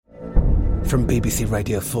From BBC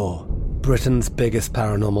Radio 4, Britain's biggest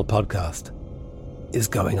paranormal podcast is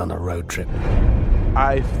going on a road trip.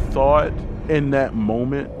 I thought in that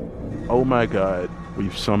moment, oh my God,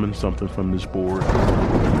 we've summoned something from this board.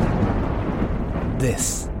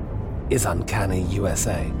 This is Uncanny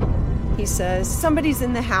USA. He says, somebody's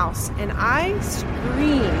in the house, and I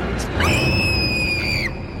screamed.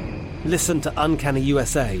 Listen to Uncanny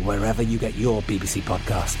USA wherever you get your BBC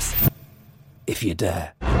podcasts, if you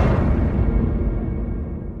dare.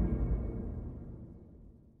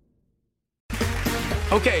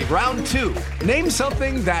 Okay, round two. Name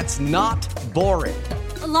something that's not boring.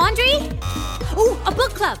 A laundry? Ooh, a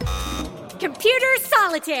book club. Computer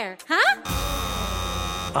solitaire, huh?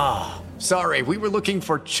 Ah, sorry, we were looking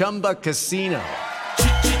for Chumba Casino.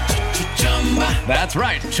 That's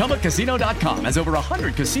right, ChumbaCasino.com has over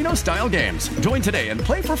 100 casino-style games. Join today and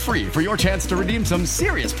play for free for your chance to redeem some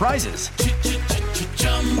serious prizes.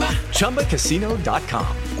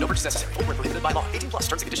 ChumbaCasino.com. No purchase necessary. Void where prohibited by law. 18+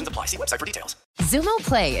 terms and conditions apply. See website for details. Xumo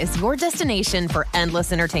Play is your destination for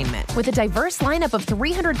endless entertainment. With a diverse lineup of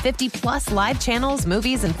 350+ live channels,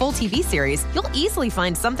 movies, and full TV series, you'll easily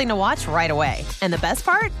find something to watch right away. And the best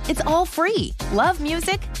part? It's all free. Love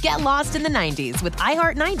music? Get lost in the 90s with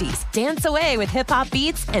iHeart 90s. Dance away with hip-hop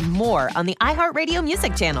beats and more on the iHeartRadio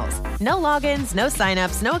music channels. No logins, no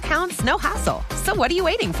signups, no accounts, no hassle. So what are you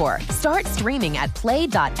waiting for? Start streaming at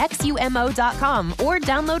play.xumo.com or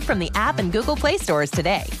download from the app and Google Play stores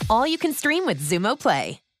today. All you can stream with Xumo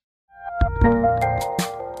Play.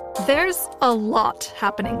 There's a lot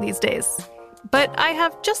happening these days, but I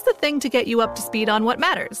have just the thing to get you up to speed on what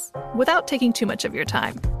matters without taking too much of your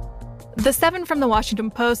time. The 7 from the Washington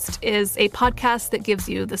Post is a podcast that gives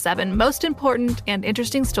you the 7 most important and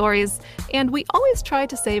interesting stories, and we always try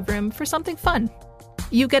to save room for something fun.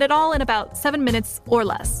 You get it all in about 7 minutes or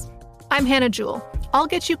less. I'm Hannah Jewell. I'll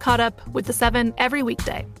get you caught up with the 7 every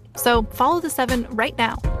weekday. So follow the 7 right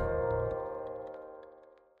now.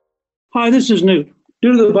 Hi, this is Newt.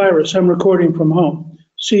 Due to the virus, I'm recording from home,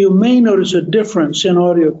 so you may notice a difference in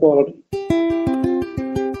audio quality.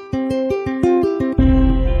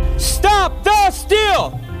 Stop the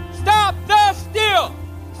steal! Stop the steal!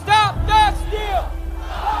 Stop the steal!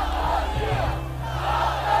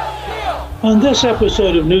 On this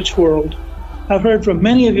episode of Newt's World, I've heard from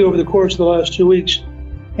many of you over the course of the last 2 weeks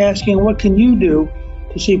asking what can you do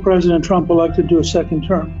to see President Trump elected to a second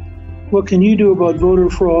term? What can you do about voter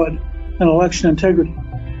fraud and election integrity?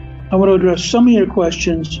 I want to address some of your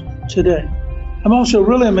questions today. I'm also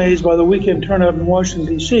really amazed by the weekend turnout in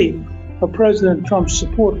Washington, D.C. of President Trump's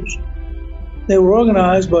supporters. They were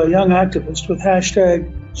organized by a young activist with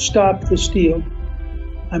hashtag #StopTheSteal.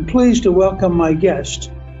 I'm pleased to welcome my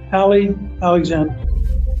guest, Ali Alexander.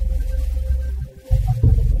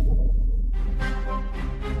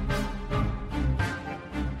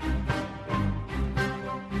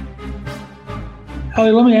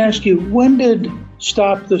 Ali, let me ask you, when did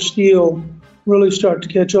Stop the Steal really start to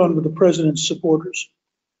catch on with the president's supporters?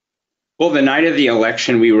 Well, the night of the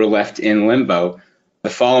election, we were left in limbo. The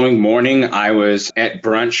following morning, I was at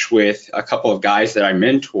brunch with a couple of guys that I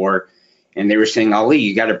mentor, and they were saying, Ali,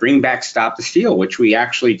 you got to bring back Stop the Steal, which we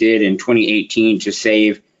actually did in 2018 to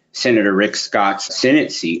save Senator Rick Scott's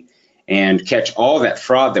Senate seat and catch all that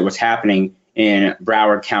fraud that was happening in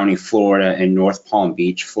Broward County, Florida, and North Palm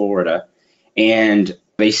Beach, Florida. And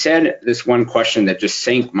they said this one question that just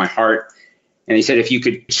sank my heart. And they said, if you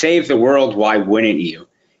could save the world, why wouldn't you?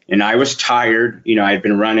 And I was tired. I'd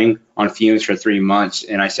been running on fumes for 3 months.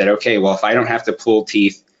 And I said, okay, well, if I don't have to pull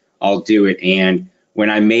teeth, I'll do it. And when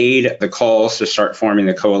I made the calls to start forming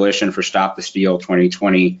the coalition for Stop the Steal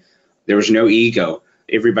 2020, there was no ego.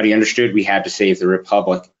 Everybody understood we had to save the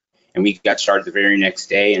republic. And we got started the very next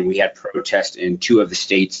day. And we had protests in 2 of the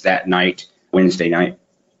states that night, Wednesday night.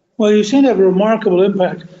 Well, you seem to have a remarkable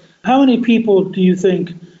impact. How many people do you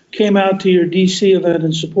think came out to your D.C. event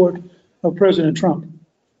in support of President Trump?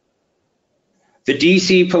 The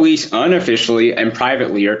D.C. police unofficially and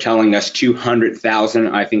privately are telling us 200,000.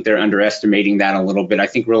 I think they're underestimating that a little bit. I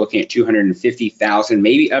think we're looking at 250,000,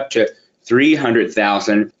 maybe up to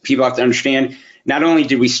 300,000. People have to understand, not only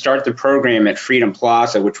did we start the program at Freedom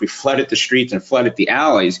Plaza, which we flooded the streets and flooded the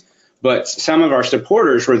alleys, but some of our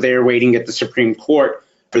supporters were there waiting at the Supreme Court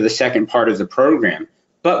for the second part of the program.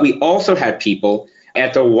 But we also had people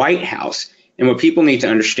at the White House. And what people need to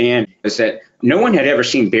understand is that no one had ever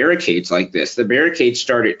seen barricades like this. The barricades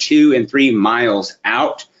started 2 and 3 miles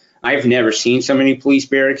out. I've never seen so many police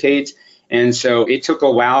barricades. And so it took a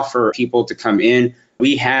while for people to come in.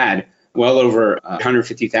 We had well over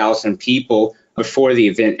 150,000 people before the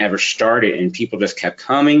event ever started, and people just kept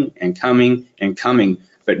coming and coming and coming.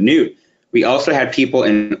 But Newt, We also had people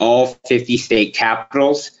in all 50 state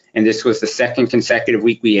capitals, and this was the second consecutive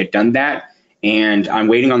week we had done that. And I'm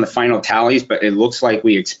waiting on the final tallies, but it looks like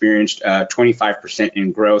we experienced 25%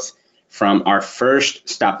 in growth from our first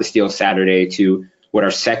Stop the Steal Saturday to what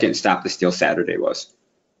our second Stop the Steal Saturday was.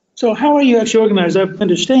 So how are you actually organized? I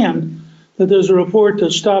understand that there's a report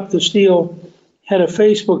that Stop the Steal had a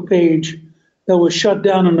Facebook page that was shut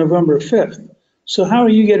down on November 5th. So how are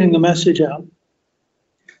you getting the message out?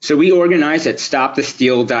 So we organized at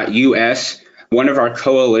stopthesteal.us. One of our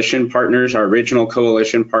coalition partners, our original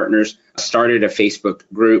coalition partners, started a Facebook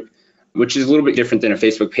group, which is a little bit different than a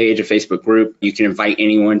Facebook page, a Facebook group you can invite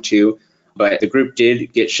anyone to. But the group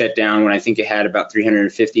did get shut down when I think it had about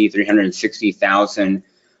 360,000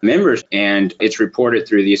 members. And it's reported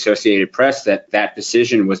through the Associated Press that that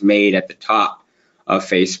decision was made at the top of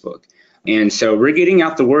Facebook. And so we're getting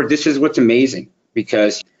out the word. This is what's amazing,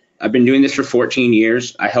 because I've been doing this for 14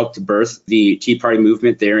 years. I helped birth the Tea Party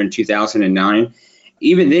movement there in 2009.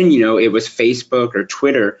 Even then, it was Facebook or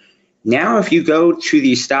Twitter. Now, if you go to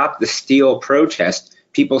the Stop the Steal protest,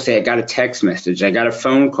 people say, I got a text message, I got a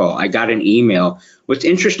phone call, I got an email. What's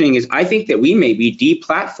interesting is I think that we may be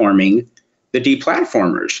deplatforming the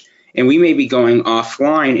deplatformers, and we may be going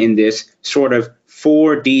offline in this sort of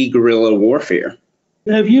 4D guerrilla warfare.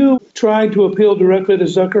 Have you tried to appeal directly to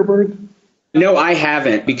Zuckerberg? No, I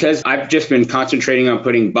haven't, because I've just been concentrating on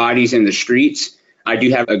putting bodies in the streets. I do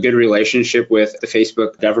have a good relationship with the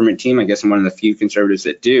Facebook government team. I guess I'm one of the few conservatives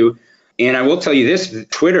that do. And I will tell you this,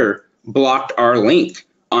 Twitter blocked our link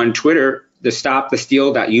on Twitter. The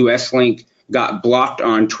stopthesteal.us link got blocked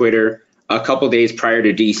on Twitter a couple days prior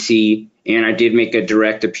to DC. And I did make a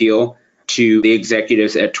direct appeal to the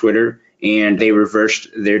executives at Twitter, and they reversed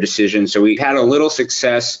their decision. So we've had a little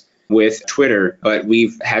success with Twitter, but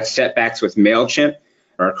we've had setbacks with MailChimp.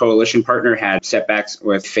 Our coalition partner had setbacks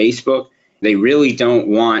with Facebook. They really don't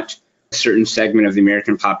want a certain segment of the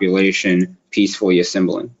American population peacefully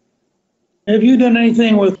assembling. Have you done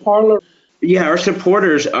anything with Parler? Yeah, our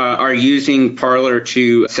supporters are using Parler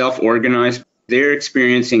to self-organize. They're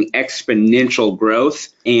experiencing exponential growth,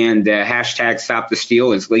 and the hashtag Stop the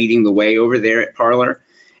Steal is leading the way over there at Parler.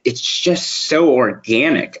 It's just so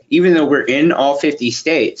organic. Even though we're in all 50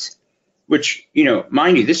 states, which,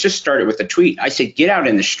 mind you, this just started with a tweet. I said, get out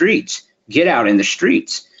in the streets. Get out in the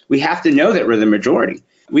streets. We have to know that we're the majority.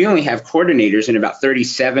 We only have coordinators in about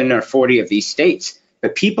 37 or 40 of these states,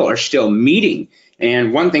 but people are still meeting.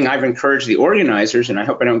 And one thing I've encouraged the organizers, and I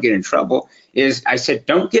hope I don't get in trouble, is I said,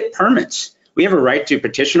 don't get permits. We have a right to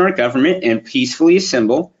petition our government and peacefully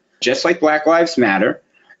assemble, just like Black Lives Matter.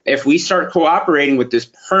 If we start cooperating with this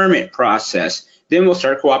permit process, then we'll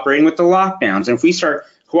start cooperating with the lockdowns. And if we start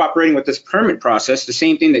cooperating with this permit process, the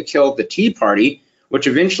same thing that killed the Tea Party, which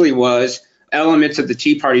eventually was elements of the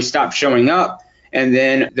Tea Party stopped showing up, and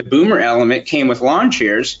then the boomer element came with lawn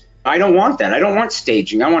chairs. I don't want that. I don't want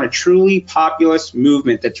staging. I want a truly populist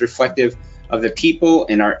movement that's reflective of the people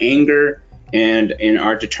and our anger and in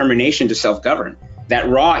our determination to self-govern. That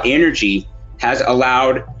raw energy has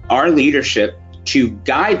allowed our leadership to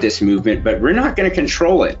guide this movement, but we're not going to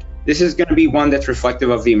control it. This is going to be one that's reflective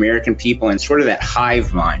of the American people and sort of that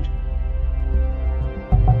hive mind.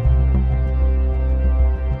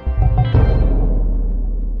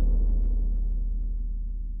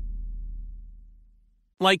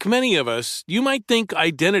 Like many of us, you might think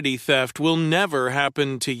identity theft will never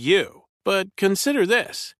happen to you. But consider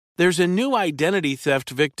this. There's a new identity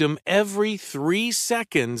theft victim every 3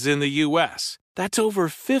 seconds in the U.S. That's over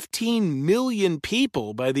 15 million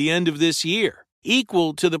people by the end of this year,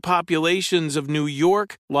 equal to the populations of New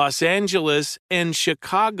York, Los Angeles, and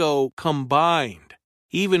Chicago combined.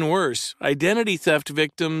 Even worse, identity theft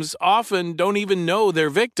victims often don't even know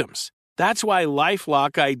they're victims. That's why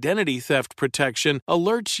LifeLock Identity Theft Protection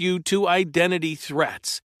alerts you to identity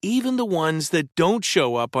threats, even the ones that don't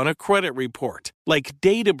show up on a credit report, like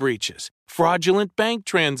data breaches, fraudulent bank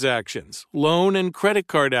transactions, loan and credit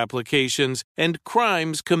card applications, and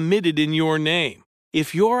crimes committed in your name.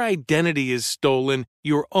 If your identity is stolen,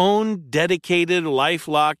 your own dedicated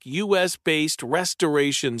LifeLock U.S.-based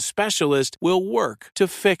restoration specialist will work to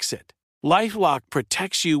fix it. LifeLock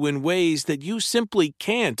protects you in ways that you simply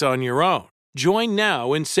can't on your own. Join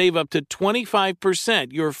now and save up to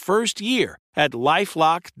 25% your first year at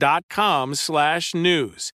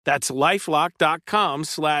LifeLock.com/news. That's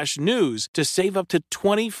LifeLock.com/news to save up to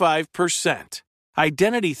 25%.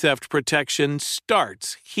 Identity theft protection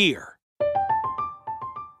starts here.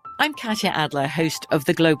 I'm Katya Adler, host of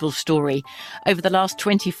The Global Story. Over the last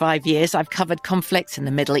 25 years, I've covered conflicts in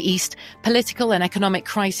the Middle East, political and economic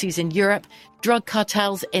crises in Europe, drug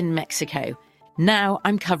cartels in Mexico. Now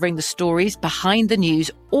I'm covering the stories behind the news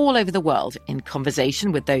all over the world in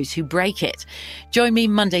conversation with those who break it. Join me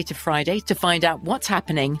Monday to Friday to find out what's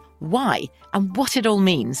happening, why, and what it all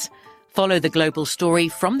means. Follow The Global Story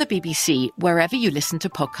from the BBC wherever you listen to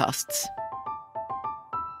podcasts.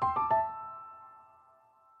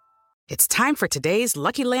 It's time for today's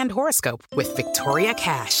Lucky Land horoscope with Victoria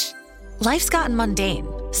Cash. Life's gotten mundane,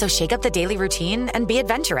 so shake up the daily routine and be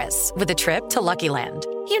adventurous with a trip to Lucky Land.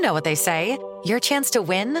 You know what they say, your chance to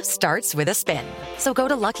win starts with a spin. So go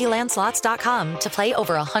to LuckyLandSlots.com to play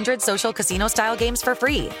over 100 social casino-style games for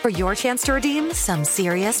free for your chance to redeem some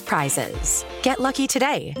serious prizes. Get lucky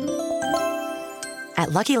today at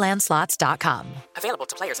LuckyLandSlots.com. Available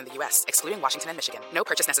to players in the U.S., excluding Washington and Michigan. No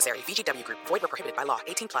purchase necessary. VGW Group. Void where prohibited by law.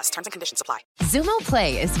 18+. Terms and conditions apply. Xumo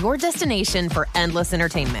Play is your destination for endless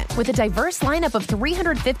entertainment. With a diverse lineup of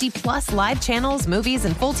 350-plus live channels, movies,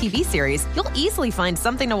 and full TV series, you'll easily find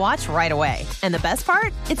something to watch right away. And the best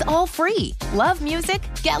part? It's all free. Love music?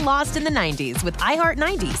 Get lost in the 90s with iHeart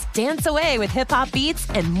 90s. Dance away with hip-hop beats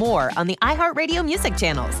and more on the iHeartRadio music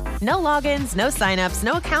channels. No logins, no signups,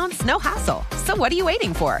 no accounts, no hassle. So what are you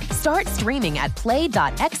waiting for? Start streaming at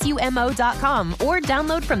play.xumo.com or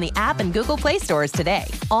download from the app and Google Play stores today.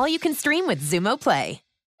 All you can stream with Xumo Play.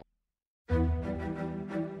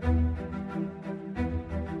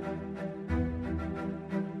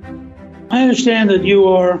 I understand that you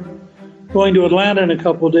are going to Atlanta in a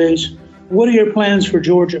couple of days. What are your plans for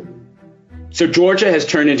Georgia? So Georgia has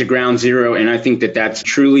turned into ground zero, and I think that that's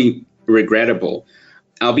truly regrettable.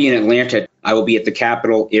 I'll be in Atlanta. I will be at the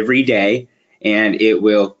Capitol every day, and it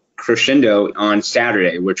will crescendo on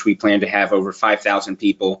Saturday, which we plan to have over 5,000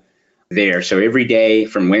 people there. So every day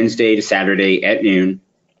from Wednesday to Saturday at noon,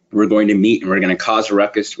 we're going to meet and we're going to cause a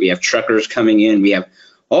ruckus. We have truckers coming in. We have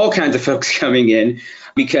all kinds of folks coming in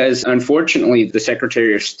because, unfortunately, the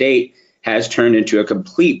Secretary of State has turned into a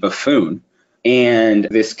complete buffoon. And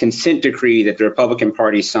this consent decree that the Republican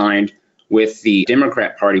Party signed with the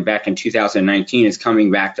Democrat Party back in 2019 is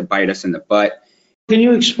coming back to bite us in the butt. Can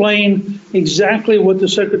you explain exactly what the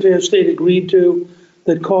Secretary of State agreed to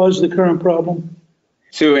that caused the current problem?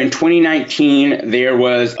 So in 2019, there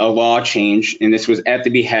was a law change, and this was at the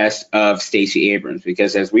behest of Stacey Abrams,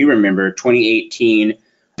 because as we remember, 2018,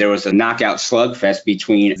 there was a knockout slugfest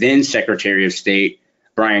between then Secretary of State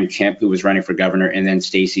Brian Kemp, who was running for governor, and then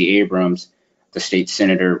Stacey Abrams, the state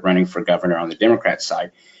senator running for governor on the Democrat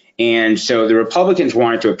side. And so the Republicans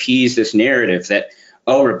wanted to appease this narrative that,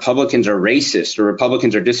 oh, Republicans are racist or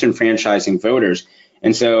Republicans are disenfranchising voters.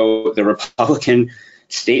 And so the Republican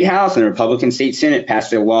State House and the Republican State Senate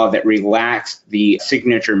passed a law that relaxed the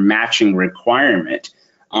signature matching requirement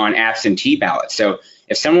on absentee ballots. So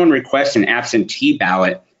if someone requests an absentee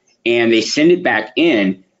ballot and they send it back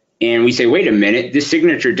in and we say, wait a minute, this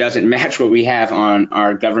signature doesn't match what we have on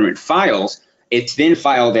our government files, it's then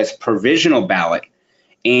filed as provisional ballot.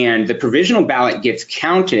 And the provisional ballot gets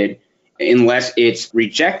counted unless it's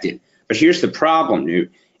rejected. But here's the problem,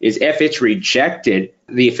 Newt, is if it's rejected,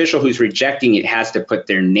 the official who's rejecting it has to put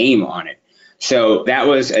their name on it. So that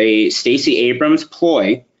was a Stacey Abrams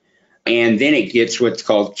ploy, and then it gets what's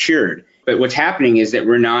called cured. But what's happening is that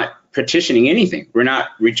we're not petitioning anything. We're not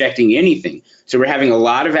rejecting anything. So we're having a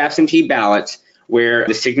lot of absentee ballots where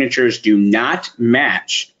the signatures do not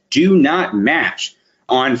match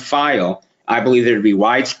on file. I believe there to be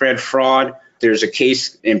widespread fraud. There's a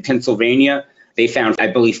case in Pennsylvania. They found, I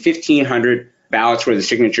believe, 1,500 ballots where the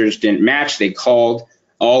signatures didn't match. They called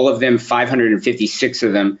all of them. 556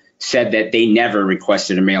 of them said that they never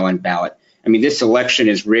requested a mail-in ballot. I mean, this election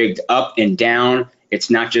is rigged up and down. It's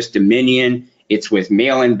not just Dominion. It's with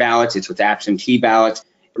mail-in ballots. It's with absentee ballots.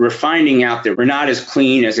 We're finding out that we're not as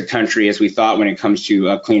clean as a country as we thought when it comes to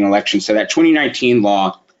a clean election. So that 2019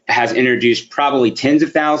 law has introduced probably tens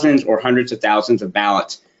of thousands or hundreds of thousands of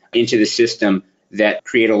ballots into the system that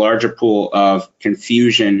create a larger pool of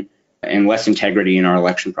confusion and less integrity in our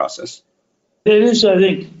election process. It is, I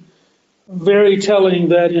think, very telling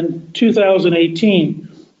that in 2018,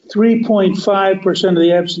 3.5% of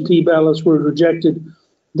the absentee ballots were rejected.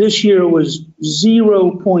 This year was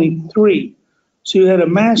 0.3. So you had a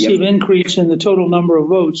massive increase in the total number of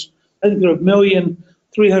votes. I think there are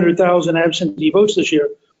 1,300,000 absentee votes this year.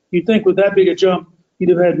 You'd think with that big a jump, you'd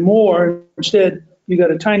have had more. Instead, you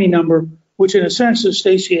got a tiny number, which in a sense is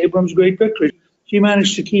Stacey Abrams' great victory. She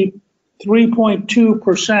managed to keep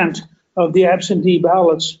 3.2% of the absentee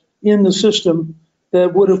ballots in the system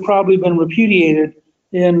that would have probably been repudiated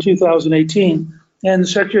in 2018. And the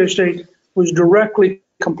Secretary of State was directly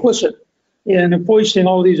complicit in foisting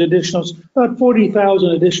all these additionals, about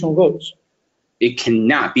 40,000 additional votes. It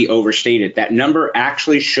cannot be overstated. That number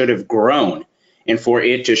actually should have grown. And for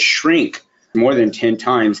it to shrink more than 10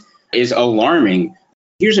 times is alarming.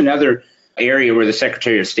 Here's another area where the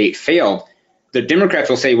Secretary of State failed. The Democrats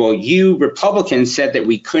will say, well, you Republicans said that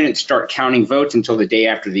we couldn't start counting votes until the day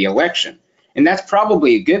after the election. And that's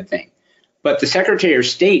probably a good thing. But the Secretary of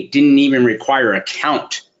State didn't even require a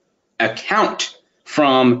count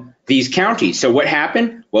from these counties. So what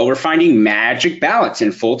happened? Well, we're finding magic ballots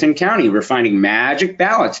in Fulton County. We're finding magic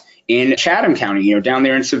ballots in Chatham County, down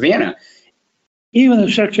there in Savannah. Even the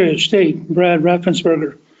Secretary of State, Brad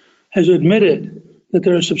Raffensperger, has admitted that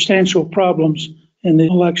there are substantial problems in the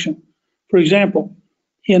election. For example,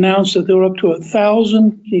 he announced that there were up to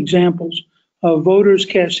 1,000 examples of voters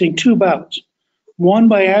casting 2 ballots, one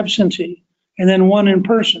by absentee and then one in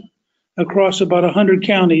person, across about 100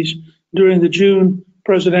 counties during the June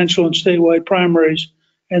presidential and statewide primaries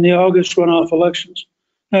and the August runoff elections.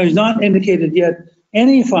 Now, he's not indicated yet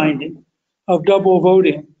any finding of double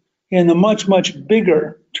voting in the much, much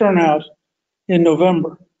bigger turnout in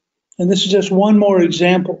November. And this is just one more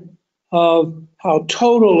example of how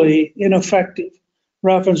totally ineffective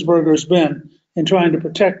Raffensperger has been in trying to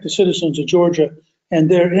protect the citizens of Georgia and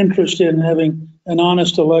their interest in having an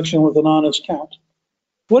honest election with an honest count.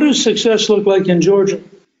 What does success look like in Georgia?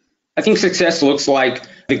 I think success looks like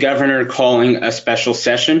the governor calling a special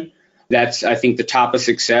session. That's, I think, the top of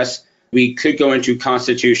success. We could go into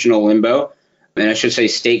constitutional limbo, and I should say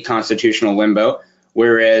state constitutional limbo,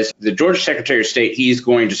 whereas the Georgia Secretary of State, he's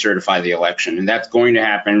going to certify the election, and that's going to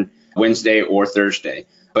happen Wednesday or Thursday.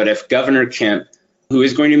 But if Governor Kemp, who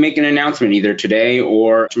is going to make an announcement either today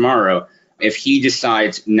or tomorrow, if he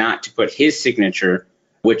decides not to put his signature,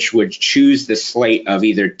 which would choose the slate of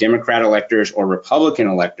either Democrat electors or Republican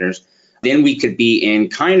electors, then we could be in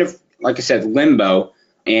kind of, like I said, limbo,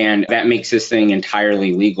 and that makes this thing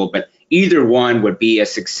entirely legal. But either one would be a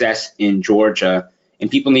success in Georgia.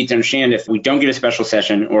 And people need to understand, if we don't get a special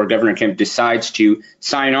session or Governor Kemp decides to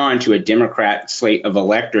sign on to a Democrat slate of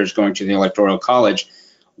electors going to the Electoral College,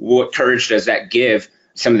 what courage does that give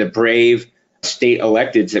some of the brave state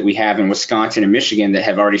electeds that we have in Wisconsin and Michigan that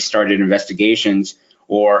have already started investigations,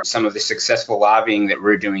 or some of the successful lobbying that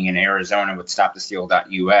we're doing in Arizona with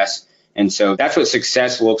StopTheSteal.us. And so that's what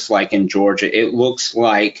success looks like in Georgia. It looks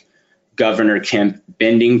like Governor Kemp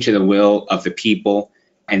bending to the will of the people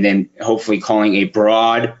and then hopefully calling a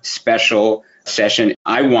broad special session.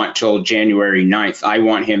 I want till January 9th. I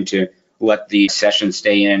want him to let the session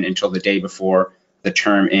stay in until the day before the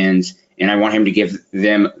term ends. And I want him to give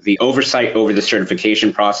them the oversight over the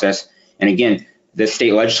certification process. And again, the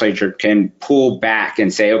state legislature can pull back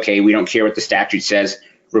and say, okay, we don't care what the statute says.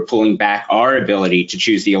 We're pulling back our ability to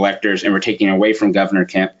choose the electors, and we're taking away from Governor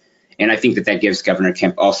Kemp. And I think that gives Governor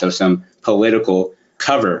Kemp also some political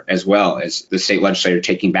cover, as well as the state legislature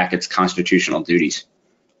taking back its constitutional duties.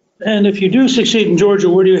 And if you do succeed in Georgia,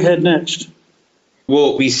 where do you head next?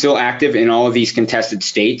 We'll be still active in all of these contested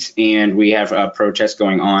states, and we have protests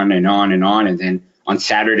going on and on and on. And then on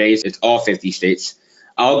Saturdays, it's all 50 states.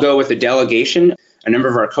 I'll go with a delegation. A number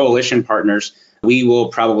of our coalition partners, we will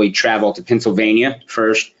probably travel to Pennsylvania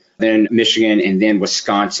first, then Michigan, and then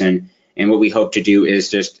Wisconsin. And what we hope to do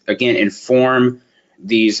is just, again, inform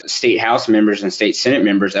these state House members and state Senate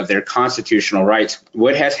members of their constitutional rights.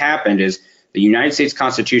 What has happened is the United States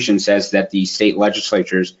Constitution says that the state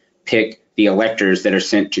legislatures pick the electors that are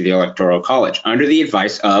sent to the Electoral College under the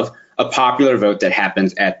advice of a popular vote that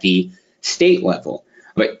happens at the state level.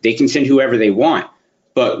 But they can send whoever they want.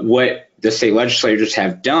 But what the state legislatures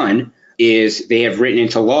have done is they have written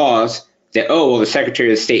into laws that, the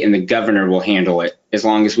Secretary of State and the governor will handle it as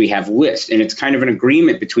long as we have lists. And it's kind of an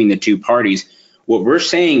agreement between the two parties. What we're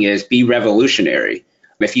saying is be revolutionary.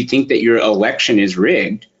 If you think that your election is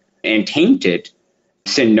rigged and tainted,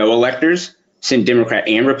 send no electors, send Democrat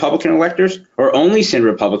and Republican electors, or only send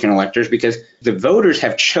Republican electors, because the voters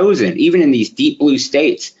have chosen, even in these deep blue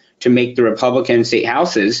states, to make the Republican state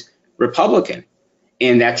houses Republican.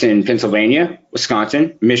 And that's in Pennsylvania,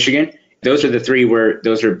 Wisconsin, Michigan. Those are the three where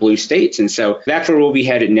those are blue states. And so that's where we'll be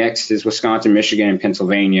headed next, is Wisconsin, Michigan, and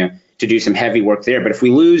Pennsylvania, to do some heavy work there. But if we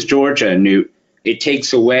lose Georgia, Newt, it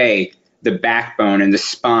takes away the backbone and the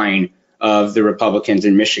spine of the Republicans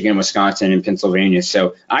in Michigan, Wisconsin, and Pennsylvania.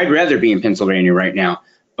 So I'd rather be in Pennsylvania right now,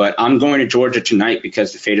 but I'm going to Georgia tonight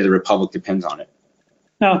because the fate of the Republic depends on it.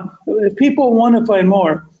 Now, if people want to find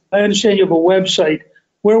more, I understand you have a website.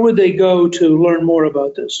 Where would they go to learn more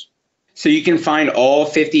about this? So you can find all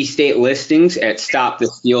 50 state listings at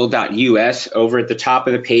StopTheSteal.us. Over at the top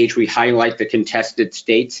of the page, we highlight the contested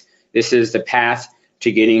states. This is the path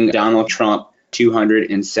to getting Donald Trump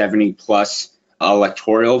 270 plus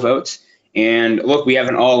electoral votes. And look, we have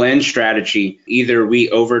an all-in strategy. Either we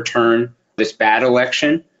overturn this bad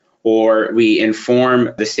election, or we inform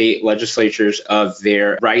the state legislatures of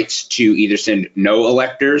their rights to either send no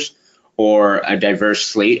electors or a diverse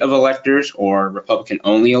slate of electors or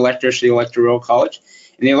Republican-only electors to the Electoral College.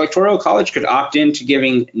 And the Electoral College could opt into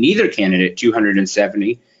giving neither candidate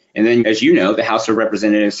 270. And then, as you know, the House of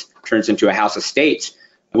Representatives turns into a House of States,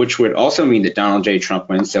 which would also mean that Donald J. Trump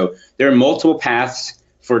wins. So there are multiple paths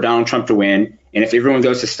for Donald Trump to win. And if everyone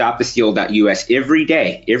goes to stopthesteal.us every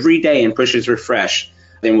day and pushes refresh,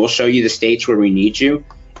 then we'll show you the states where we need you.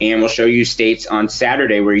 And we'll show you states on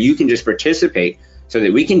Saturday where you can just participate so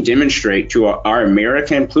that we can demonstrate to our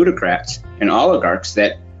American plutocrats and oligarchs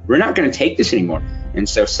that we're not going to take this anymore. And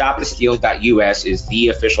so stopthesteal.us is the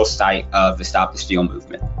official site of the Stop the Steal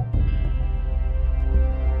movement.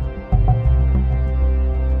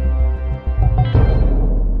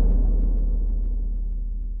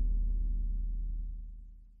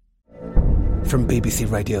 From BBC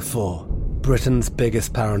Radio 4, Britain's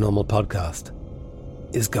biggest paranormal podcast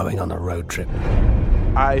is going on a road trip.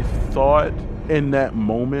 I thought in that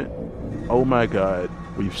moment, oh my God,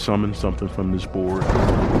 we've summoned something from this board.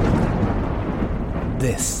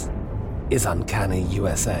 This is Uncanny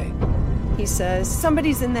USA. He says,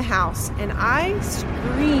 somebody's in the house, and I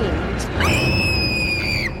screamed.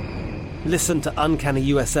 Listen to Uncanny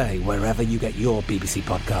USA wherever you get your BBC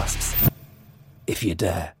podcasts, if you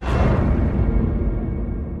dare.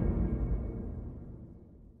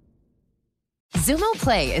 Xumo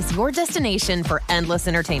Play is your destination for endless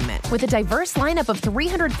entertainment. With a diverse lineup of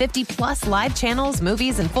 350 plus live channels,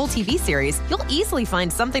 movies, and full TV series, you'll easily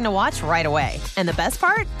find something to watch right away. And the best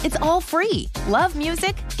part? It's all free. Love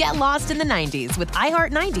music? Get lost in the 90s with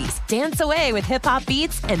iHeart 90s, dance away with hip-hop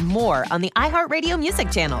beats, and more on the iHeartRadio music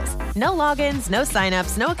channels. No logins, no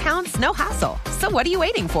signups, no accounts, no hassle. So what are you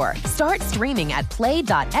waiting for? Start streaming at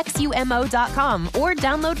play.xumo.com or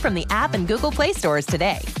download from the app and Google Play stores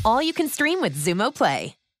today. All you can stream with Xumo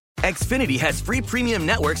Play. Xfinity has free premium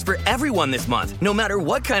networks for everyone this month, no matter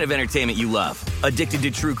what kind of entertainment you love. Addicted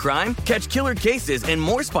to true crime? Catch killer cases and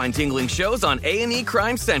more spine-tingling shows on A&E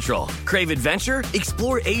Crime Central. Crave adventure?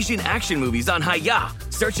 Explore Asian action movies on Hi-Ya.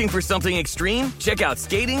 Searching for something extreme? Check out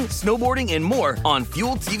skating, snowboarding, and more on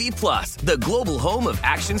Fuel TV Plus, the global home of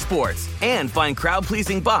action sports. And find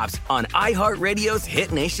crowd-pleasing bops on iHeartRadio's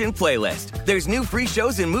Hit Nation playlist. There's new free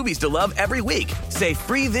shows and movies to love every week. Say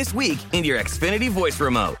free this week in your Xfinity voice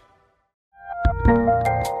remote.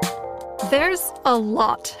 There's a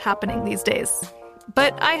lot happening these days,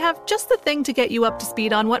 but I have just the thing to get you up to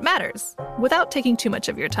speed on what matters, without taking too much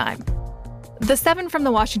of your time. The 7 from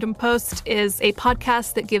the Washington Post is a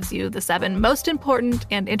podcast that gives you the 7 most important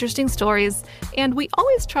and interesting stories, and we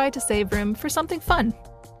always try to save room for something fun.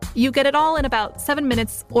 You get it all in about 7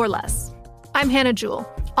 minutes or less. I'm Hannah Jewell.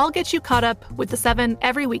 I'll get you caught up with the 7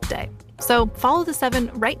 every weekday, so follow the 7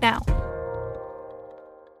 right now.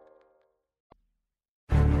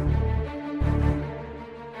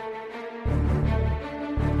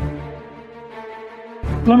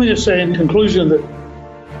 Let me just say in conclusion that,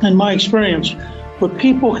 in my experience, what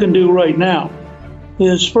people can do right now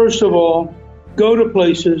is, first of all, go to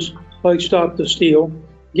places like Stop the Steal,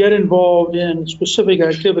 get involved in specific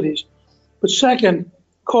activities. But second,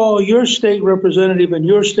 call your state representative and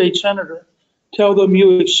your state senator. Tell them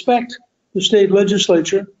you expect the state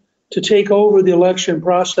legislature to take over the election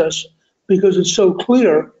process because it's so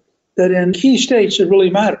clear that in key states that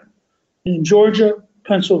really matter, in Georgia,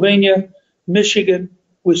 Pennsylvania, Michigan,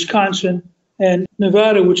 Wisconsin, and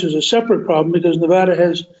Nevada, which is a separate problem because Nevada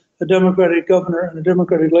has a Democratic governor and a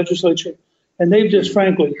Democratic legislature, and they've just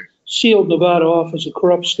frankly sealed Nevada off as a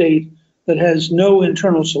corrupt state that has no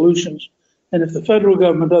internal solutions. And if the federal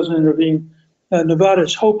government doesn't intervene, Nevada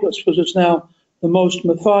is hopeless because it's now the most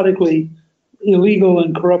methodically illegal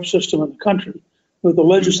and corrupt system in the country, with the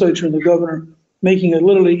legislature and the governor making it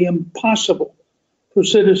literally impossible for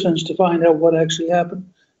citizens to find out what actually happened.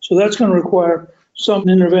 So that's going to require some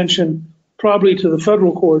intervention, probably to the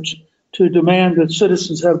federal courts, to demand that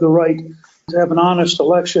citizens have the right to have an honest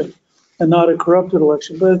election and not a corrupted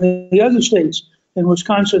election. But in the other states, in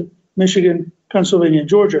Wisconsin, Michigan, Pennsylvania, and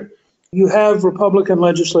Georgia, you have Republican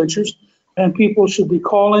legislatures, and people should be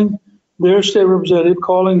calling their state representative,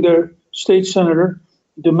 calling their state senator,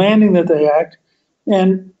 demanding that they act.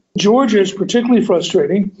 And Georgia is particularly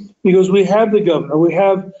frustrating because we have the governor, we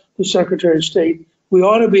have the Secretary of State. We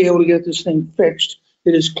ought to be able to get this thing fixed.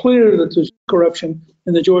 It is clear that there's corruption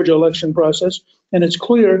in the Georgia election process, and it's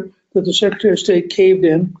clear that the Secretary of State caved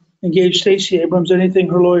in and gave Stacey Abrams anything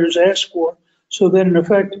her lawyers asked for. So that, in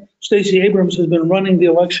effect, Stacey Abrams has been running the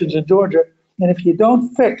elections in Georgia. And if you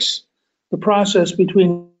don't fix the process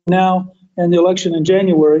between now and the election in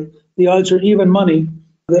January, the odds are even money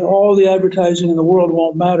that all the advertising in the world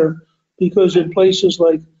won't matter, because in places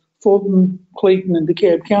like Fulton, Clayton, and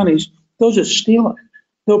DeKalb counties, those are stealing.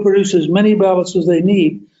 They'll produce as many ballots as they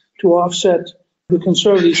need to offset the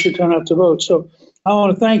conservatives who turn out to vote. So I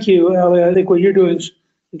want to thank you, Ali. I think what you're doing is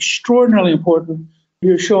extraordinarily important.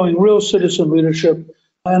 You're showing real citizen leadership,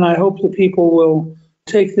 and I hope the people will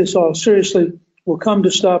take this all seriously, will come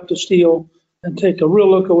to Stop the Steal and take a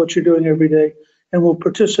real look at what you're doing every day, and will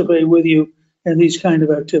participate with you in these kind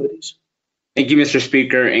of activities. Thank you, Mr.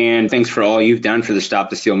 Speaker, and thanks for all you've done for the Stop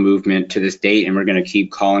the Steal movement to this date. And we're going to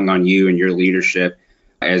keep calling on you and your leadership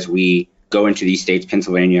as we go into these states,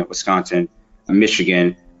 Pennsylvania, Wisconsin,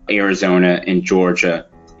 Michigan, Arizona, and Georgia,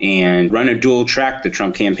 and run a dual track. The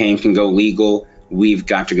Trump campaign can go legal. We've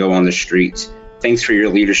got to go on the streets. Thanks for your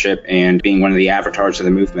leadership and being one of the avatars of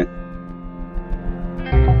the movement.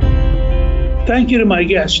 Thank you to my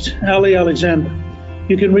guest, Ali Alexander.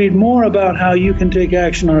 You can read more about how you can take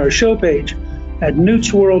action on our show page at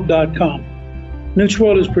newtsworld.com. Newt's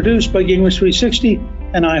World is produced by Gingrich 360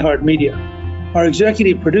 and iHeartMedia. Our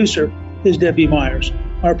executive producer is Debbie Myers.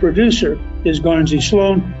 Our producer is Garnsey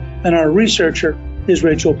Sloan, and our researcher is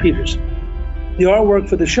Rachel Peters. The artwork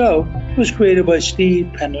for the show was created by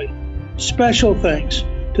Steve Penley. Special thanks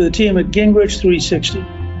to the team at Gingrich 360.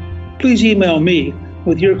 Please email me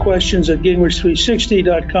with your questions at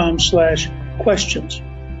gingrich360.com/questions.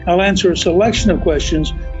 I'll answer a selection of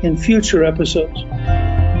questions in future episodes.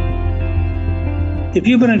 If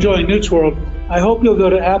you've been enjoying Newt's World, I hope you'll go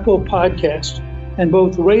to Apple Podcasts and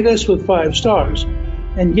both rate us with 5 stars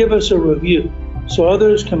and give us a review so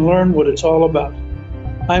others can learn what it's all about.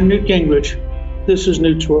 I'm Newt Gingrich. This is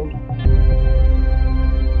Newt's World.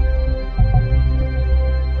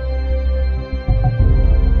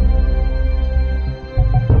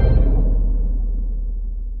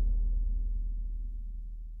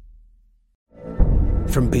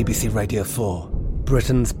 From BBC Radio 4,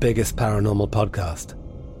 Britain's biggest paranormal podcast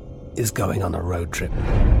is going on a road trip.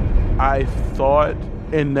 I thought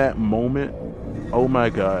in that moment, oh my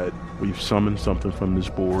God, we've summoned something from this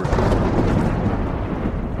board.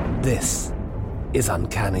 This is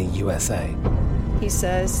Uncanny USA. He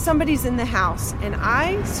says, somebody's in the house, and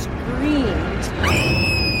I screamed.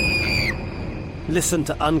 Listen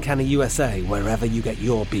to Uncanny USA wherever you get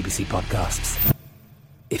your BBC podcasts,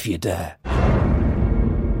 if you dare.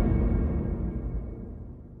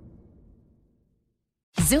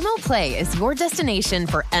 Xumo Play is your destination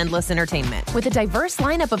for endless entertainment. With a diverse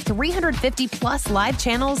lineup of 350 plus live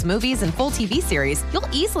channels, movies, and full TV series, you'll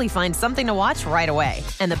easily find something to watch right away.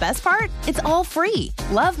 And the best part? It's all free.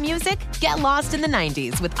 Love music? Get lost in the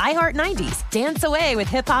 90s with iHeart 90s, dance away with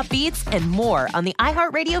hip-hop beats, and more on the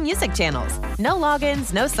iHeartRadio music channels. No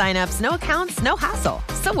logins, no signups, no accounts, no hassle.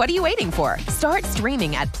 So what are you waiting for? Start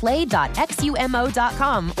streaming at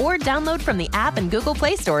play.xumo.com or download from the app and Google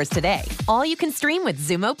Play stores today. All you can stream with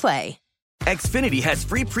Xumo Play. Xfinity has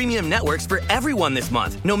free premium networks for everyone this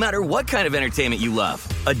month, no matter what kind of entertainment you love.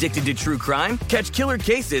 Addicted to true crime? Catch killer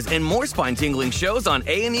cases and more spine-tingling shows on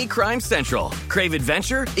A&E Crime Central. Crave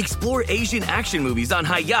adventure? Explore Asian action movies on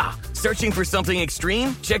Hi-YAH. Searching for something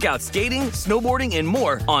extreme? Check out skating, snowboarding, and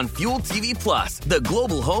more on Fuel TV Plus, the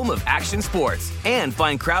global home of action sports. And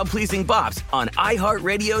find crowd-pleasing bops on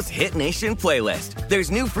iHeartRadio's Hit Nation playlist. There's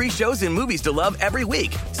new free shows and movies to love every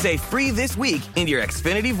week. Say free this week in your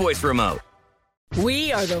Xfinity voice remote.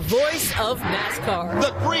 We are the voice of NASCAR.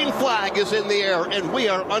 The green flag is in the air, and we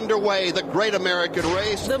are underway. The Great American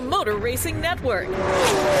Race. The Motor Racing Network.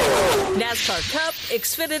 NASCAR Cup,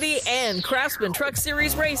 Xfinity, and Craftsman Truck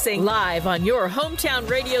Series Racing live on your hometown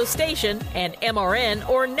radio station and MRN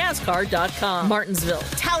or NASCAR.com. Martinsville,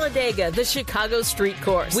 Talladega, the Chicago Street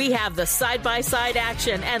Course. We have the side-by-side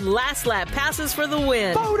action and last lap passes for the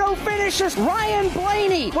win. Photo finishes. Ryan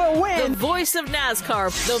Blaney will win. The voice of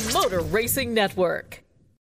NASCAR, the Motor Racing Network.